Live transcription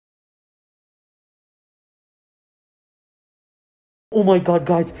Oh my god,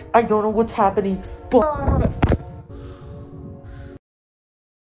 guys, I don't know what's happening, but...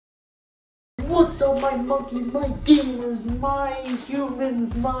 What's up, my monkeys, my gamers, my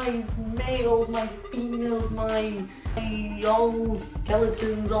humans, my males, my females, my all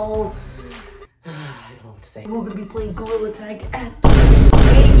skeletons, all... I don't know what to say. We're gonna be playing Gorilla Tag at 3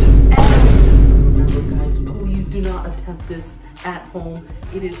 a.m. Remember, guys, please do not attempt this at home.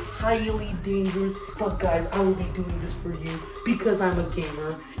 It is highly dangerous. But guys, I will be doing this for you because I'm a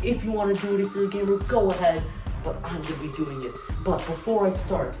gamer. If you want to do it, if you're a gamer, go ahead. But I'm gonna be doing it. But before I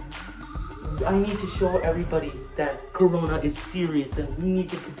start, I need to show everybody that Corona is serious and we need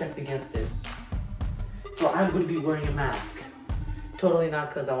to protect against it. So I'm going to be wearing a mask. Totally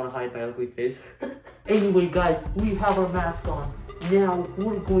not because I want to hide my ugly face. Anyway, guys, we have our mask on. Now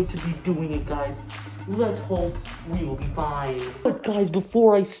we're going to be doing it, guys. Let's hope we will be fine. But guys,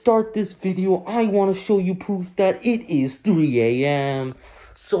 before I start this video, I want to show you proof that it is 3 a.m.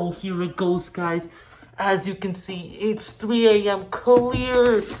 So here it goes, guys. As you can see, it's 3 a.m.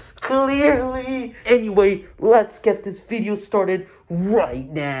 clearly. Anyway, let's get this video started right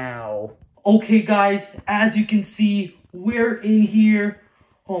now. Okay, guys, as you can see, we're in here.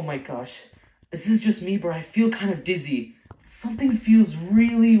 Oh my gosh, this is just me, but I feel kind of dizzy. Something feels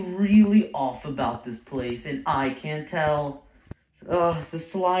really off about this place, and I can't tell. The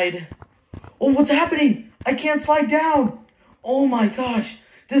slide. Oh, what's happening? I can't slide down. Oh my gosh.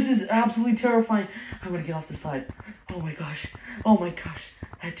 This is absolutely terrifying. I'm gonna get off the slide. Oh my gosh. Oh my gosh.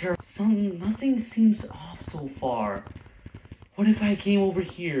 Nothing seems off so far. What if I came over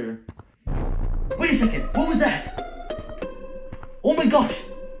here? Wait a second. What was that? Oh my gosh.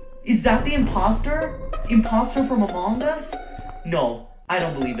 Is that the imposter? Imposter from Among Us? No, I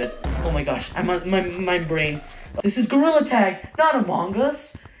don't believe it. Oh my gosh. My brain. This is Gorilla Tag, not Among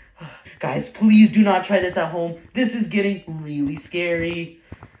Us. Guys, please do not try this at home. This is getting really scary.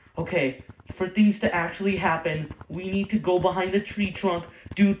 Okay, for things to actually happen, we need to go behind the tree trunk,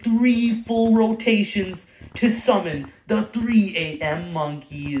 do 3 full rotations to summon the 3 a.m.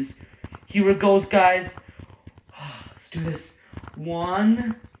 monkeys. Here it goes, guys. Let's do this.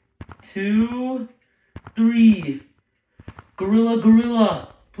 1, 2, 3.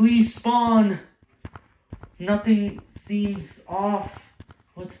 Gorilla, please spawn. Nothing seems off.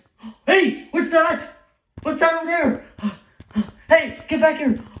 What? Hey, what's that? What's that over there? Hey, get back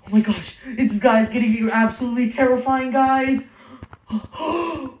here. Oh my gosh, this guy's getting absolutely terrifying, guys.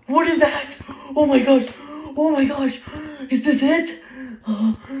 What is that? Oh my gosh, is this it?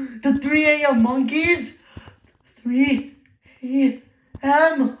 The 3 a.m. monkeys? 3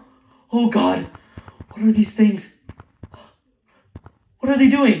 a.m. Oh god, what are these things? What are they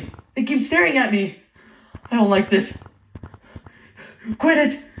doing? They keep staring at me. I don't like this. Quit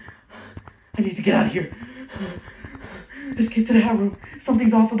it. I need to get out of here. Let's get to the hat room.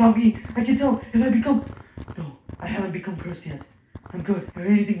 Something's off about me. I can tell if I become... No, I haven't become cursed yet. I'm good. Is there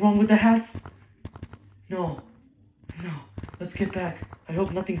anything wrong with the hats? No. Let's get back. I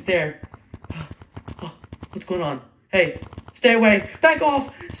hope nothing's there. What's going on? Hey, stay away. Back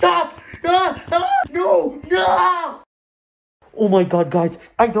off. Stop. No. Oh my god, guys.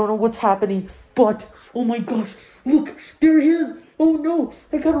 I don't know what's happening, but... Oh my gosh. Look, there he is. Oh no.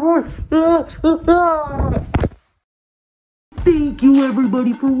 I gotta run. Thank you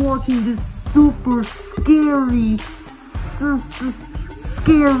everybody for watching this super scary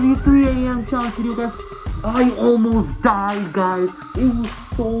 3 a.m. challenge video, guys. I almost died, guys. It was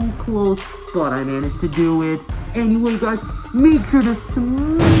so close, but I managed to do it. Anyway, guys, make sure to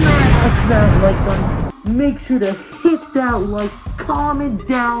smash that like button. Make sure to hit that like. Comment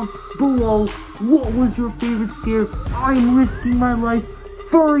down below what was your favorite scare. I'm risking my life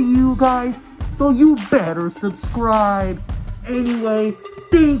for you guys, so you better subscribe. Anyway,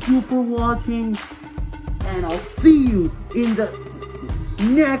 thank you for watching, and I'll see you in the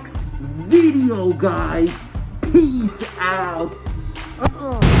next video, guys. Peace out.